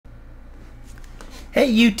Hey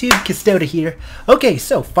YouTube, Kisdota here. Okay,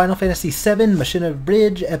 so Final Fantasy VII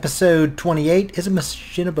Machinabridged episode 28. Isn't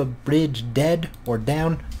Machinabridged dead or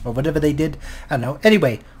down or whatever they did? I don't know.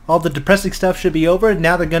 Anyway, all the depressing stuff should be over.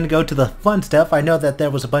 Now they're going to go to the fun stuff. I know that there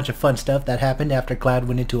was a bunch of fun stuff that happened after Cloud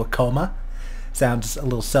went into a coma. Sounds a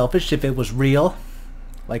little selfish if it was real.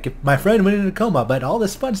 Like if my friend went into a coma, but all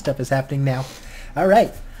this fun stuff is happening now.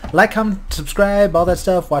 Alright. Like, comment, subscribe, all that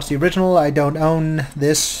stuff. Watch the original. I don't own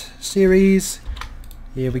this series.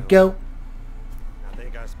 Here we go. I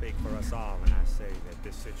think I speak for us all when I say that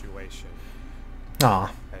this situation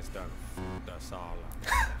has done us all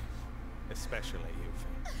up. Especially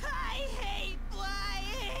you. I hate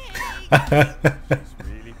flying! She's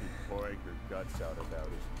really been pouring her guts out about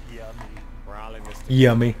it. Yummy. We're all in this together.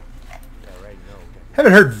 Yummy. There ain't no getting.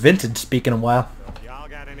 Haven't heard Vincent speak in a while. So if y'all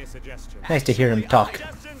got any suggestions? Nice to hear him talk.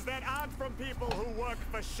 Suggestions that aren't from people who work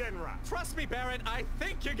for Shinra. Trust me, Barrett, I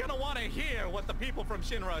think you're gonna want to hear what the people from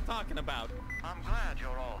Shinra are talking about. I'm glad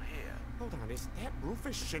you're all here. Hold on, is that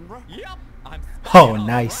Rufus Shinra? Yep, I'm Oh,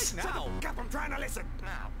 nice. right now. Cap, I'm trying to listen.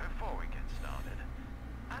 Now, before we get started,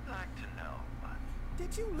 I'd like to know,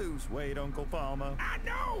 Did you lose weight, Uncle Palmer? I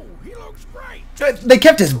know! He looks great! They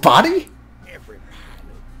kept his body? Every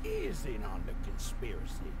pilot is in on the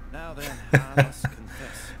conspiracy. now then, I must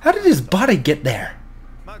confess. How did his body get there?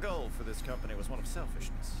 My goal for this company was one of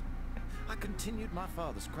selfishness. I continued my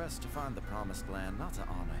father's quest to find the promised land, not to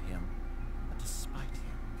honor him, but to spite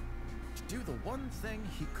him. To do the one thing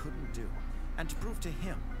he couldn't do, and to prove to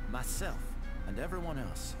him, myself, and everyone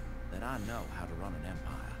else that I know how to run an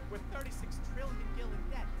empire. With 36 trillion gil in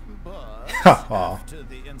debt. But after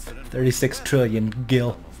the incident, 36 trillion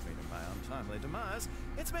gil. almost meeting my untimely demise,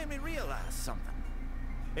 it's made me realize something.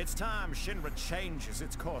 It's time Shinra changes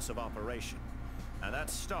its course of operation, and that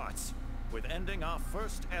starts with ending our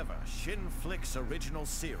first ever Shinflix original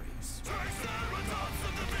series.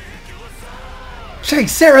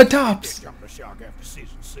 Triceratops! Jump the shark after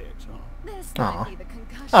season 6, huh? This Aw. might be the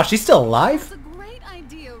concussion. Oh, she's still alive? It's a great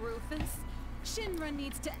idea, Rufus. Shinra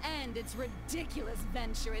needs to end its ridiculous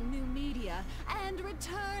venture in new media and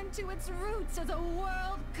return to its roots as a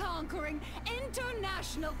world-conquering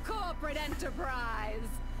international corporate enterprise.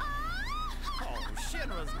 Oh,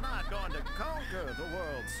 Shinra's not going to conquer the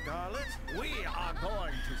world, Scarlet. We are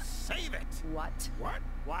going to save it. What? What?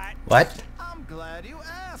 What? What? I'm glad you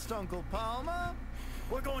asked, Uncle Palmer.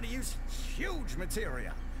 We're going to use huge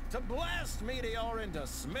materia to blast Meteor into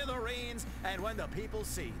smithereens, and when the people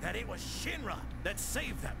see that it was Shinra that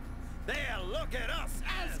saved them, they'll look at us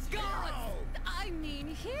As gods! heroes. I mean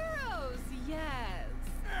heroes, yes.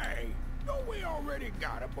 Hey, don't we already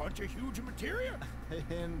got a bunch of huge materia?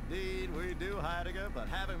 Indeed, we do, Heidegger, but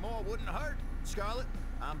having more wouldn't hurt. Scarlet,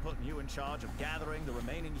 I'm putting you in charge of gathering the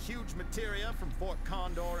remaining huge materia from Fort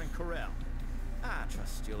Condor and Corel. I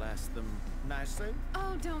trust you'll ask them nicely.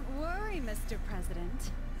 Oh, don't worry, Mr.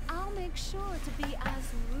 President. I'll make sure to be as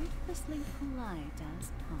ruthlessly polite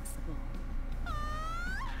as possible.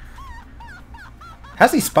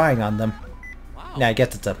 How's he spying on them? Wow. Yeah, I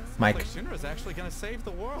guess it's a Sounds mic. like Shinra's actually gonna save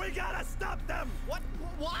the world. We gotta stop them! What?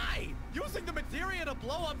 Why? Using the materia to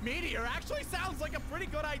blow up Meteor actually sounds like a pretty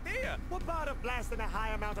good idea. What part of blasting a high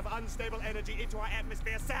amount of unstable energy into our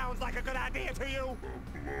atmosphere sounds like a good idea to you?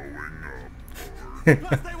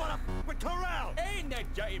 Plus they wanna f with Corel! And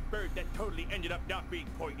that giant bird that totally ended up not being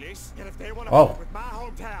pointless. And if they wanna Oh. f with my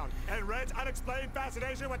hometown and Red's unexplained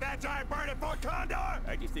fascination with that giant bird at Fort Condor!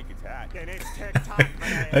 I just think it's hot. Then it's tech time for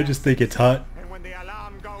their I just think it's hot. And when the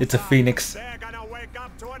alarm goes It's a off, phoenix. they're gonna wake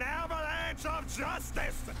up to an avalanche of justice!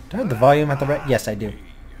 Do I have the volume at the right? Yes, I do.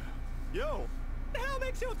 Yo, the hell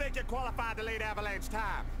makes you think you're qualified to lead avalanche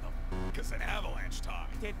time? Cause an avalanche time.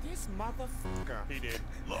 Did this motherfucker? He did.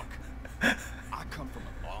 Look, I come from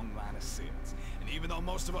a long line of Sids, and even though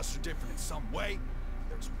most of us are different in some way,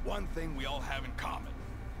 there's one thing we all have in common,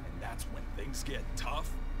 and that's when things get tough,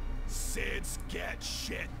 Sids get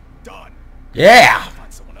shit done. Yeah!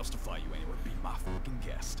 Find someone else to fight you anywhere, be my fucking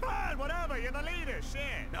guest. Fine, whatever, you're the leader,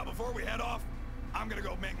 shit. Now before we head off, I'm gonna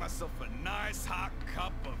go make myself a nice hot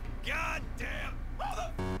cup of goddamn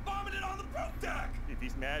vomited on the broom deck. If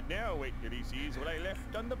he's mad now, wait till he sees what I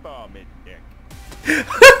left on the bombing deck.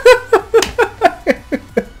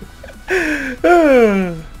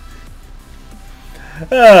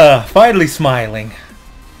 Finally smiling.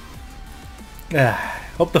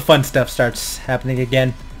 Hope the fun stuff starts happening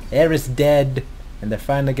again. Aerith's dead, and they're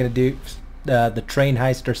finally gonna do the train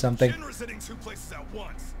heist or something. Shinra's hitting two places at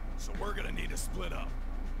once, so we're gonna need to split up.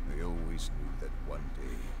 They always knew that one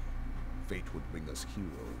day, fate would bring us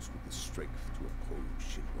heroes with the strength to oppose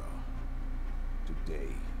Shinra.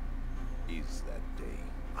 Today is that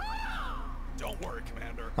day. Don't worry,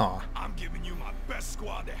 Aw. I'm giving you my best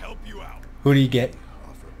squad to help you out. Who do you get?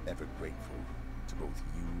 Are forever grateful to both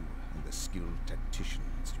you and the skilled tacticians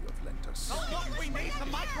you have lent us. Oh, look, we need to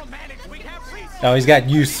micromanage. We have resources. Oh, he's got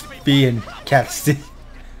USP and Cassie.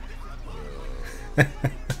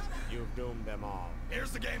 You've doomed them all.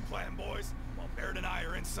 Here's the game plan, boys. While Barrett and I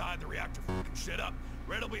are inside the reactor fucking shit up,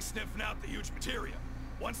 Red will be sniffing out the huge materia.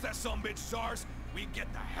 Once that sumbitch is ours, we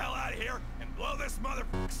get the hell out of here and blow this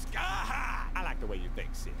motherfucker sky high. I like the way you think,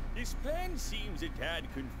 Sid. This plan seems a tad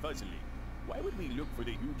confuzzling. Why would we look for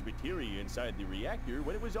the huge materia inside the reactor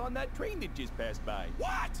when it was on that train that just passed by?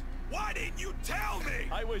 What? Why didn't you tell me?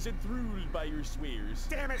 I was enthralled by your swears.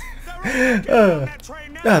 Damn it! The that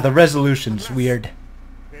train now. The resolution's weird.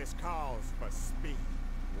 This calls for speed.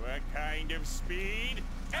 What kind of speed?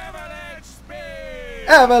 Avalanche speed!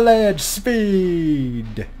 Avalanche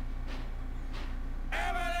speed!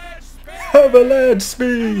 Avalanche speed! Avalanche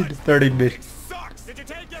speed! 30 minutes. Sucks! Did you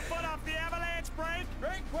take your foot off the avalanche brake?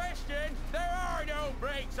 Great question. There are no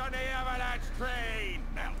brakes on the avalanche train.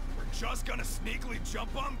 Now, we're just gonna sneakily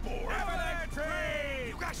jump on board. Avalanche train!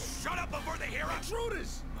 You guys shut up before they hear us!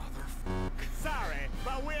 Intruders! Sorry,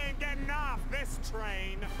 but we ain't getting off this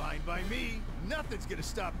train. Fine by me. Nothing's gonna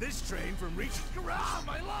stop this train from reaching Corral of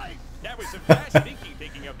my life. That was some fast thinking,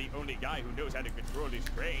 thinking of the only guy who knows how to control this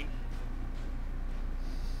train.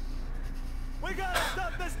 We gotta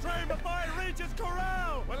stop this train before it reaches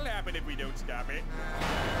Corral. What'll happen if we don't stop it?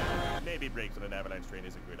 Maybe brakes on an avalanche train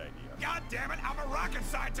is a good idea. God damn it, I'm a rocket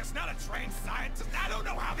scientist, not a trained scientist. I don't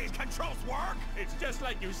know how these controls work. It's just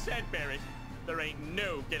like you said, Barrett. There ain't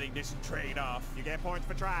no getting this train off. You get points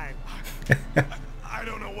for trying. I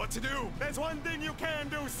don't know what to do. There's one thing you can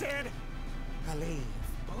do, Sid. Believe.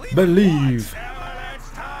 Believe. Avalanche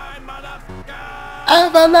time, motherfucker!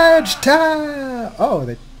 Avalanche time! Oh,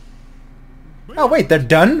 they... Oh, wait, they're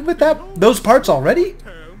done with that? Those parts already?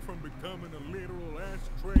 Time from becoming a literal ass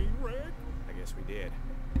train wreck. I guess we did.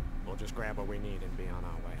 We'll just grab what we need and be on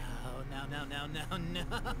our way. Oh,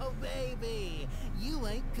 no, baby. You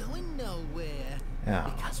ain't going nowhere.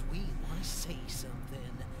 Oh. Because we want to say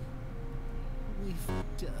something. We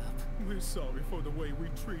fucked up. We're sorry for the way we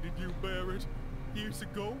treated you, Barrett. Years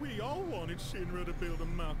ago, we all wanted Shinra to build a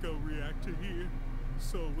Mako reactor here.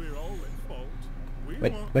 So we're all at fault. We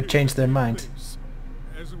want What changed their to do mind? this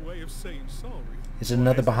as a way of saying sorry. Is it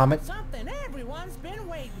another Bahamut? Something everyone's been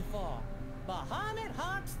waiting for. Bahamut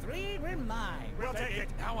Hearts 3 Remind. We'll take it.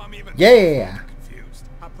 Now I'm even Yeah! confused.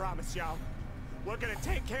 I promise y'all, we're gonna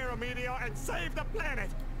take care of Meteor and save the planet.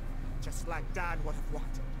 Just like Dad would have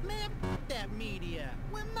wanted. Man, f that meteor.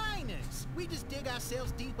 We're miners. We just dig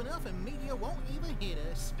ourselves deep enough and meteor won't even hit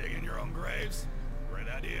us. Dig in your own graves? Great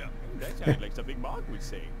idea. That sounds like something Mark would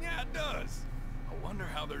say. Yeah, it does. I wonder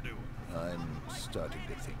how they're doing. I'm starting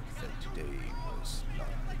to think that today was not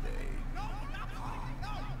the day.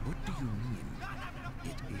 What do you mean,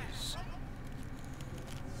 it is?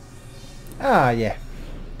 Ah, yeah.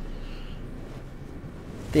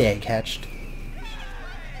 The egg hatched.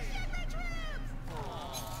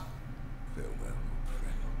 Farewell,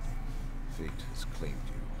 friend. Fate has claimed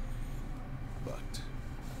you. But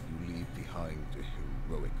you leave behind a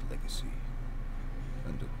heroic legacy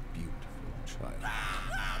and a beautiful child.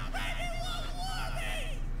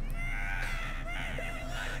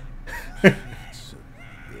 It's a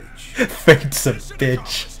bitch. Fate's a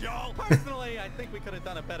bitch. Y'all. Personally, I think we could have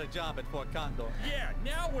done a better job at Fort Condor. Yeah,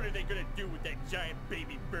 now what are they gonna do with that giant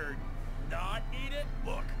baby bird? Not eat it?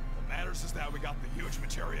 Look, what matters is that we got the huge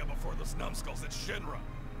materia before those numbskulls at Shinra.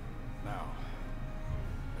 Now,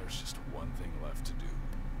 there's just one thing left to do.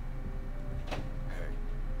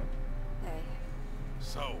 Hey.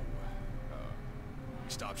 So, we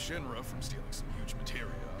stopped Shinra from stealing some huge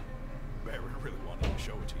materia. Barry really wanted to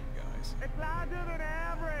show it to you guys. It's larger than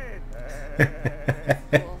average.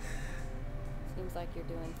 Cool. Seems like you're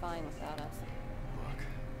doing fine without us. Look,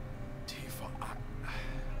 Tifa,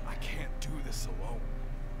 I can't do this alone.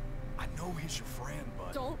 I know he's your friend,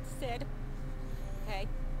 but... Don't, Sid. Okay?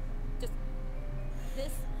 Just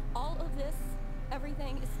this, all of this,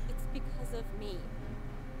 everything it's because of me.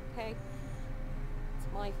 Okay? It's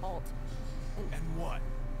my fault. And what?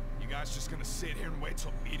 You guys just gonna sit here and wait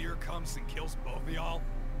till Meteor comes and kills both of y'all?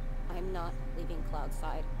 I'm not leaving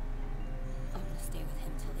Cloudside. I'm gonna stay with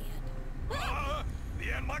him till the end.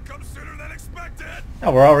 The end might come sooner than expected!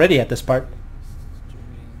 Oh, we're already at this part.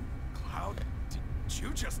 Cloud, did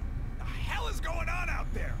you just... The hell is going on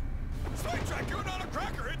out there? Space Dragoon on a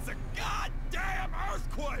cracker, it's a goddamn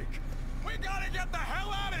earthquake! We gotta get the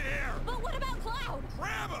hell out of here! But what about Cloud?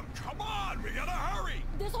 Grab him! Come on! We gotta hurry!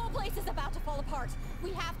 This whole place is about to fall apart.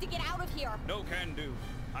 We have to get out of here. No can do.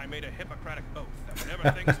 I made a Hippocratic oath that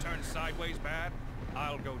whenever things turn sideways bad,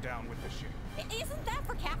 I'll go down with the ship. Isn't that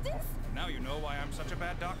for captains? Now you know why I'm such a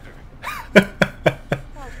bad doctor.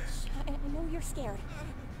 Well, I know you're scared,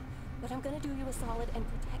 but I'm gonna do you a solid and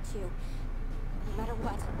protect you, no matter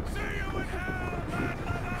what. See you in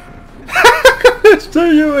hell!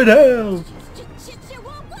 See you in hell!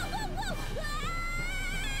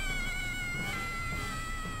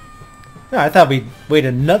 No, I thought we'd wait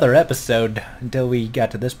another episode until we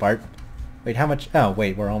got to this part. Wait, how much? Oh,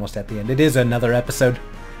 wait, we're almost at the end. It is another episode.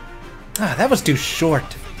 Ah, that was too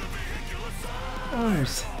short.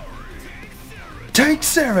 Ours. Take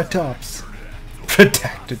Ceratops!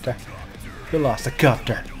 Protected.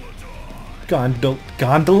 Velocicopter.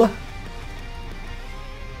 Gondola?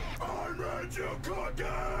 I made you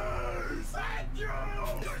cookies! Thank you!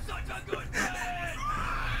 You're such a good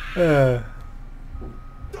friend!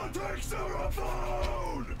 Take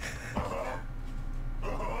Seraphone!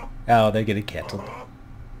 Oh, they're getting canceled.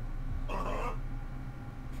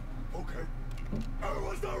 Okay. I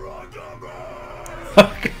was the wrong number!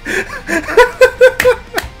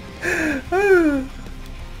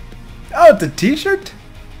 Oh, it's a t-shirt?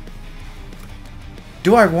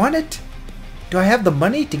 Do I want it? Do I have the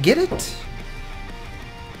money to get it?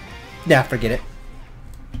 Nah, forget it.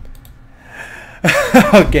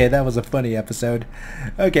 Okay, that was a funny episode.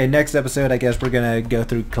 Okay, next episode I guess we're gonna go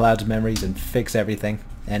through Cloud's memories and fix everything.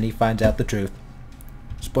 And he finds out the truth.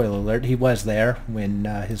 Spoiler alert, he was there when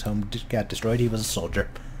his home got destroyed. He was a soldier.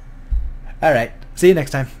 Alright, see you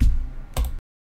next time.